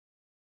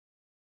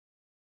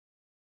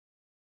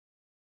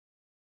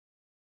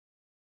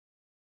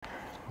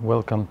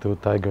Welcome to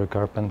Tiger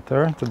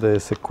Carpenter. Today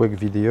is a quick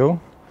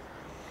video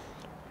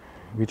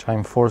which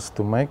I'm forced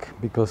to make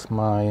because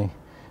my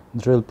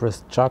drill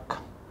press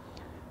chuck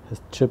has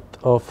chipped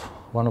off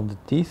one of the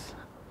teeth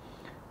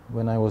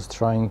when I was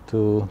trying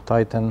to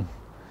tighten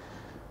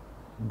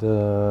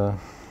the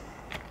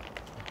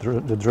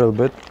drill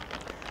bit,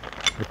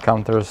 the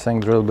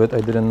countersink drill bit.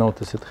 I didn't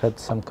notice it had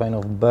some kind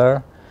of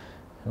burr,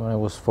 and when I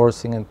was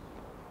forcing it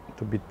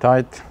to be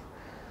tight,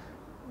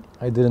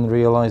 I didn't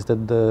realize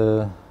that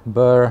the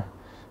burr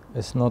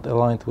is not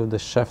aligned with the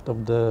shaft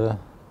of the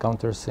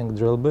countersink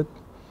drill bit,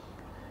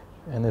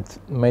 and it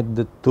made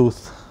the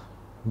tooth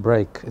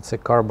break. It's a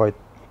carbide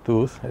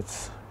tooth,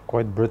 it's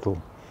quite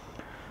brittle.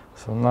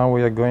 So now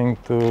we are going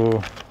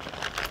to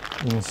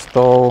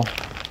install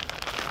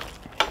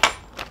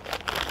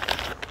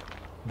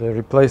the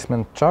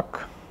replacement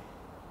chuck,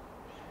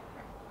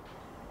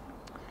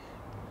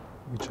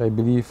 which I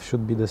believe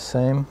should be the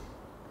same.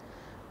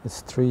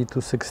 It's 3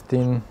 to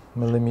 16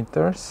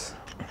 millimeters.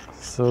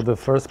 So the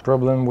first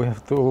problem we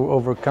have to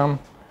overcome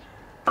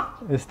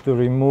is to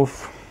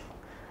remove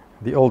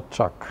the old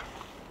chuck.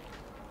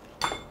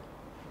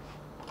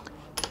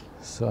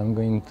 So I'm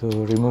going to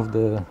remove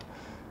the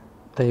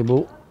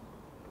table.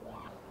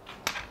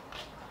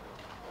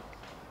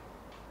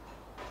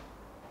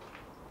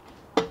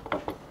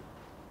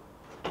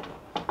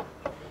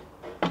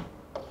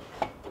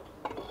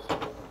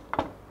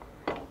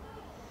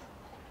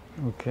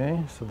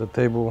 Okay, so the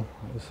table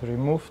is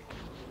removed,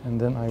 and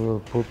then I will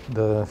put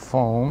the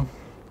foam,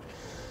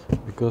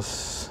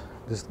 because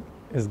this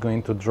is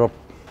going to drop.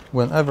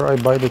 Whenever I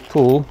buy the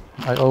tool,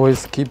 I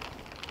always keep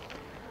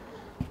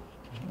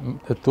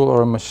a tool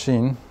or a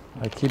machine.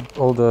 I keep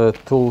all the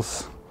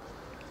tools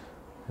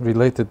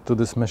related to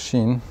this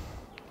machine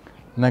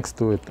next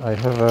to it. I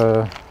have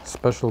a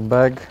special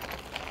bag,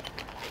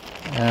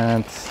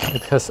 and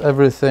it has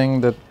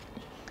everything that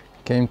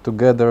came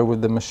together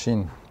with the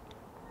machine.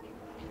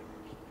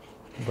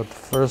 But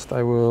first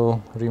I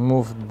will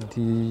remove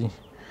the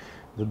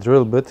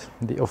drill bit,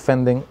 the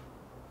offending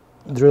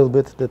drill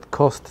bit that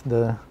caused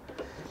the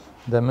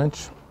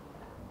damage,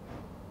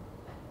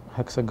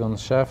 hexagon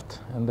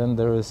shaft, and then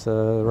there is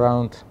a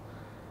round,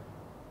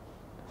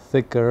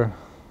 thicker,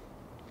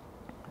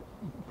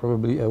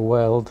 probably a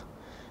weld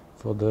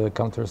for the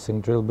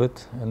countersink drill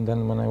bit. And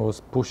then when I was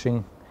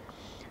pushing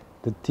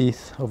the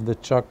teeth of the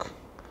chuck,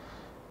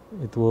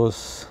 it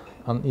was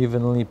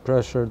unevenly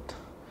pressured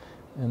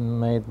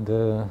and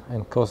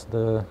caused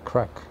the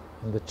crack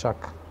in the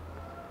chuck.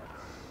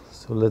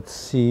 So let's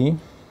see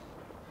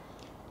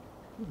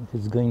if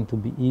it's going to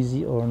be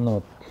easy or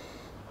not.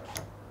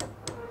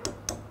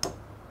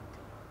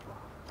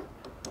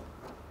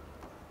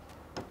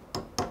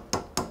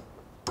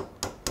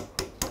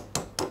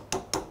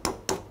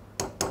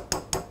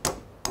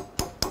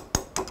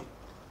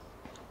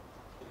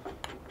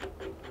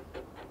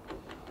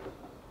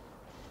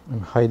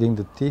 I'm hiding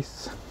the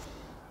teeth.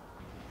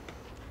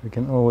 We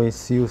can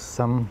always use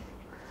some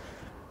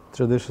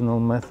traditional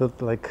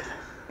method like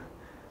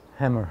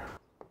hammer.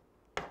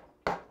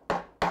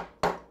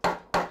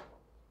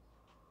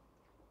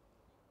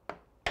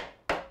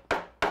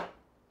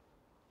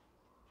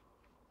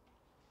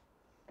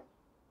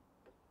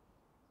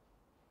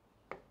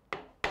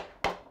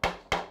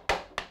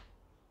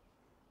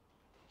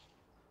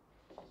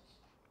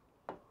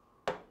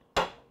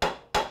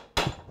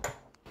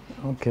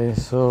 Okay,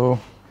 so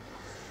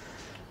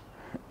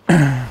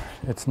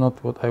it's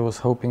not what I was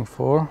hoping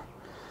for,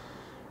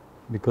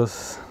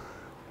 because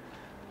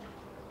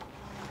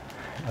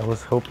I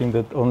was hoping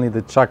that only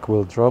the chuck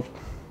will drop,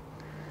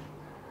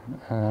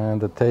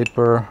 and the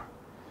taper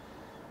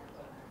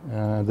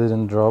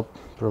didn't drop,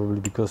 probably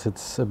because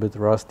it's a bit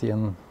rusty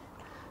and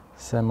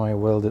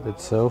semi-welded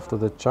itself to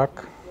the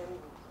chuck.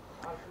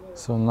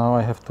 So now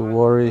I have to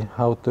worry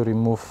how to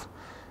remove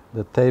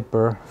the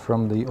taper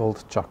from the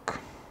old chuck.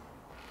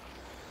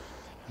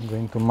 I'm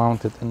going to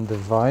mount it in the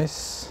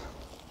vise.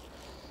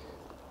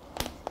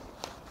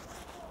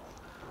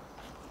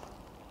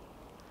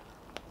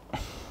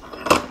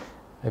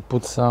 I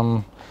put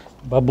some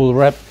bubble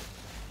wrap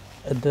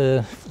in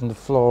the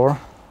floor,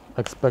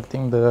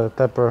 expecting the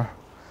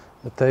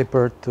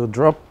taper to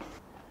drop,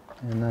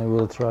 and I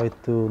will try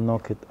to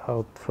knock it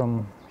out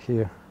from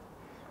here.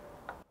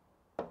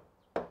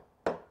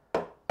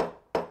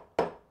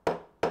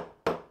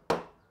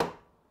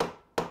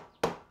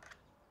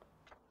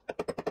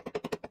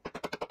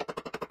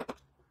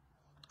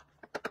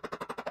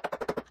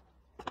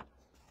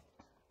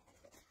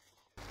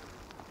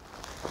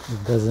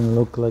 It doesn't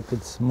look like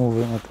it's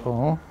moving at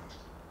all.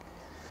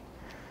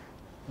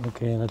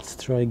 Okay, let's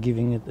try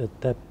giving it a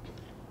tap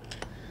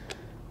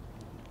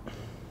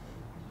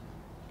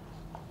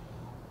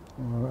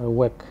or a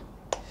whack.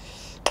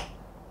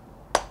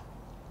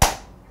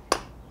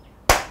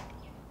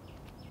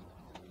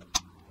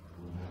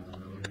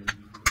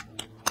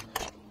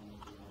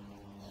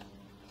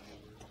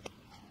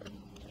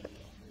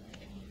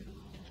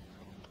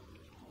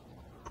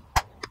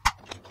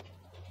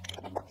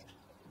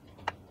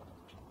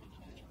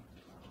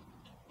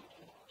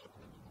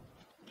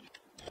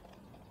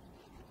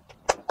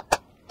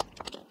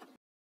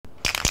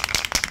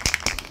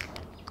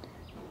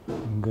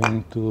 I'm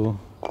going to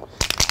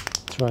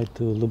try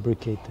to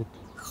lubricate it.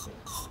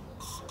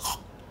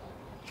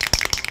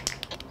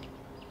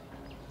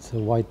 It's a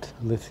white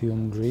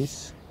lithium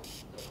grease.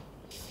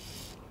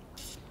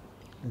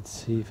 Let's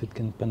see if it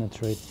can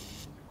penetrate.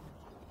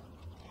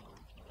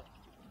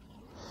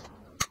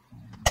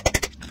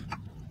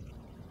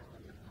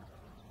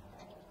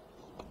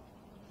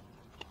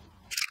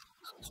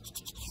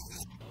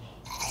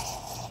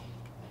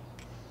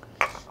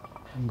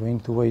 I'm going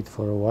to wait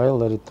for a while,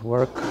 let it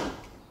work.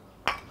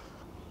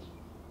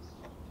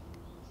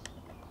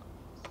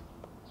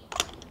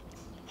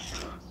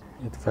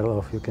 It fell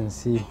off. You can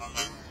see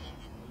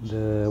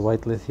the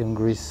white lithium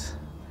grease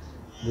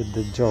did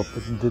the job.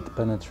 It did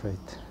penetrate.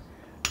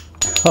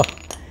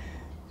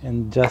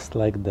 And just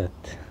like that.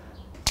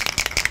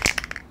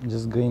 I'm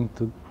just going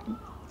to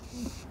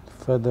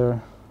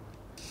further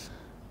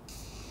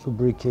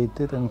lubricate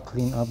it and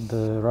clean up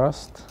the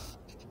rust.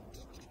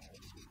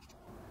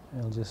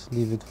 I'll just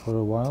leave it for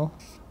a while.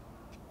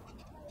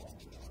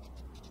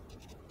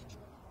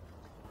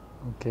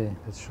 Okay,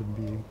 that should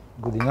be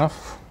good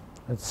enough.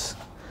 Let's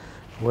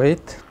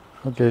wait.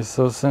 Okay,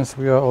 so since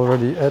we are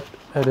already at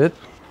it,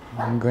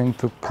 I'm going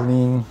to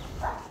clean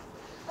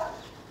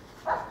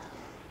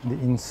the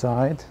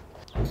inside.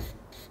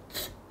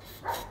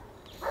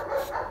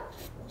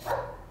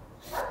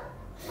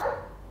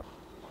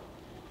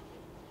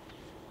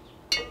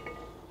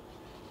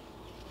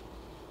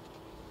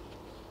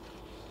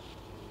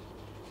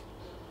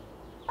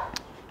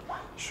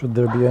 Should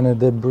there be any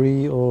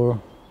debris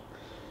or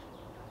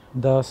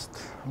dust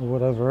or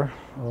whatever,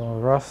 or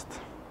rust.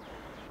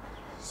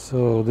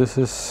 So this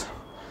is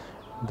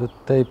the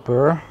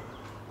taper.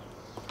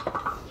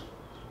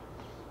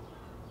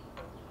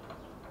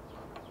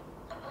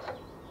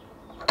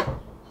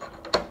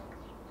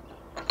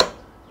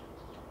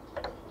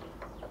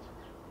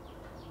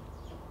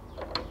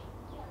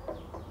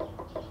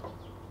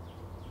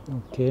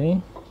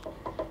 Okay,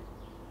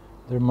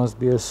 there must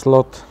be a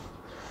slot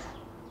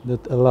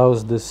that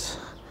allows this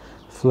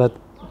flat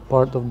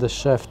part of the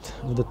shaft,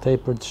 of the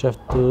tapered shaft,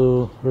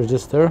 to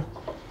register.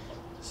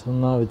 So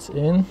now it's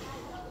in.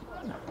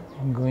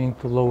 I'm going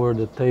to lower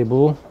the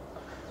table.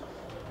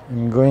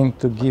 I'm going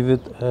to give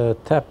it a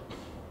tap.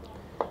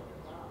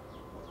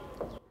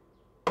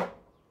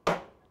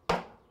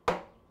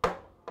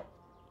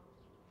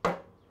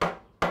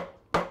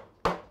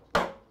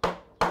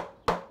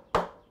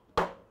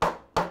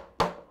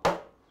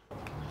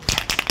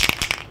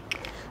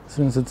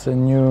 Since it's a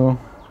new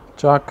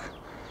chuck,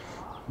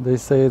 they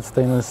say it's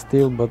stainless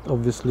steel, but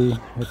obviously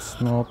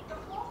it's not.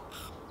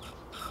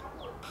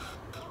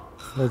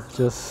 Let's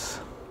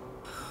just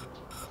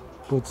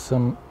put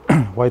some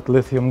white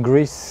lithium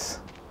grease.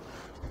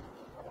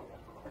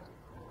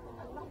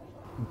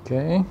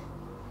 Okay.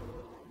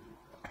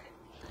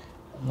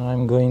 Now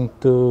I'm going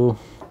to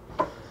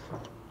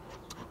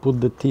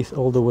put the teeth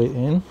all the way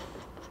in,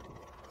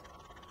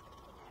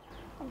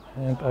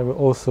 and I will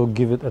also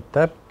give it a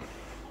tap.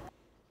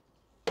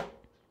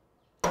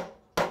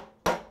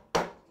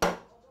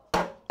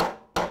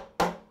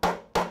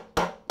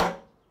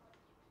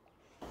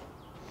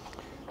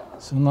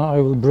 So now I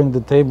will bring the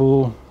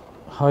table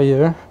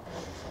higher,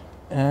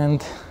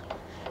 and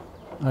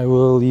I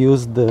will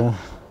use the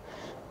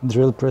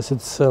drill press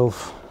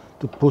itself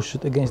to push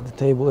it against the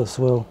table as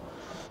well.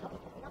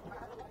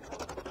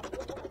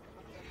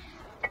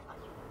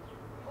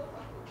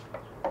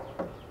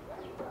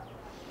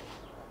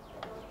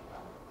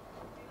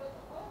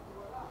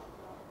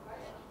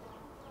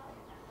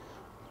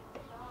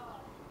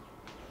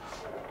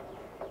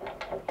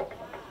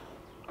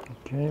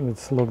 Okay,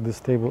 let's lock this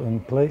table in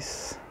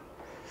place.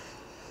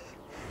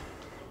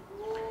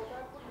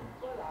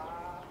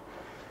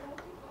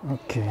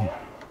 Okay.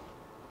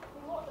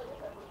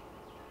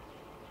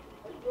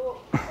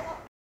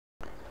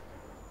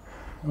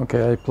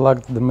 Okay, I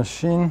plugged the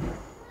machine.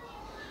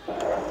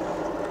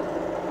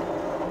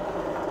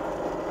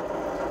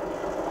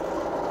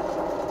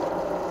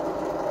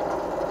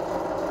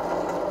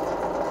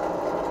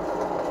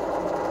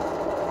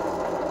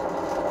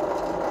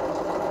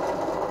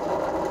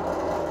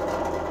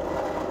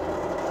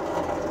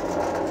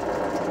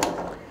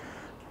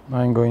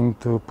 I'm going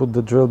to put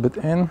the drill bit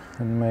in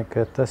and make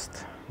a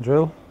test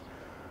drill.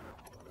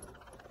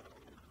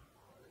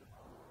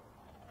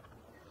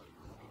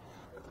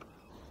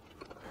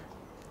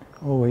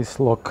 Always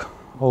lock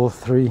all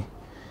three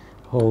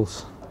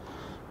holes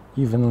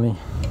evenly.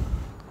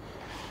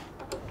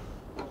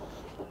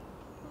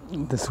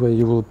 This way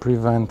you will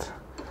prevent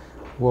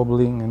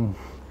wobbling and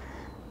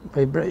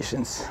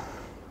vibrations.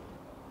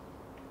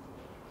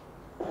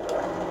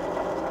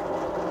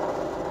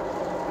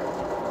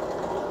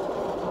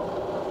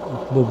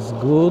 It looks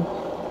good.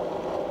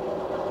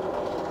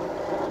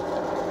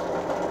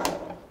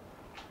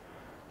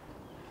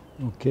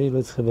 Okay,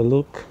 let's have a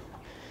look.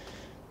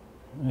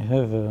 I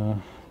have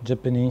a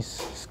Japanese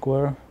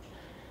square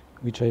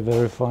which I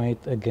verified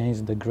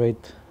against the grade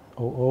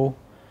 00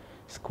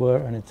 square,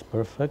 and it's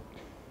perfect.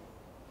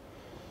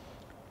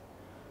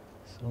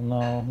 So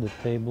now the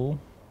table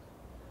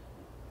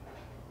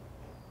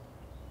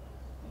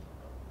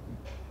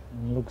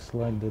And looks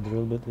like the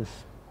drill bit is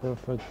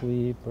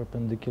perfectly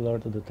perpendicular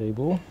to the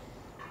table.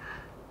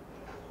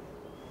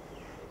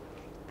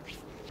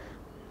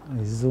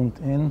 I zoomed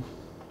in.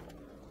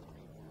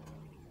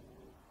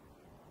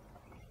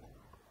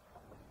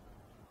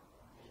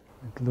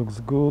 It looks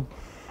good.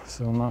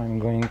 So now I'm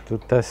going to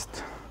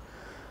test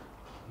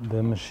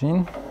the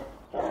machine.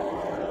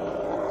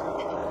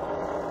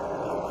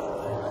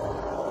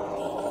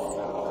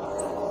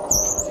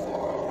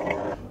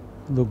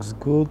 Looks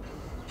good.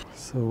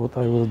 So what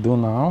I will do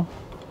now,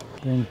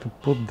 I'm going to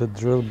put the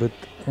drill bit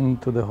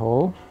into the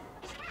hole.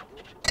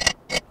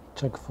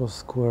 Check for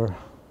square.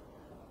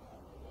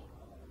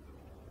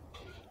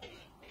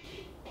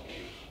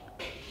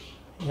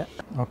 Yeah,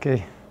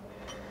 okay,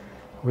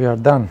 we are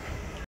done.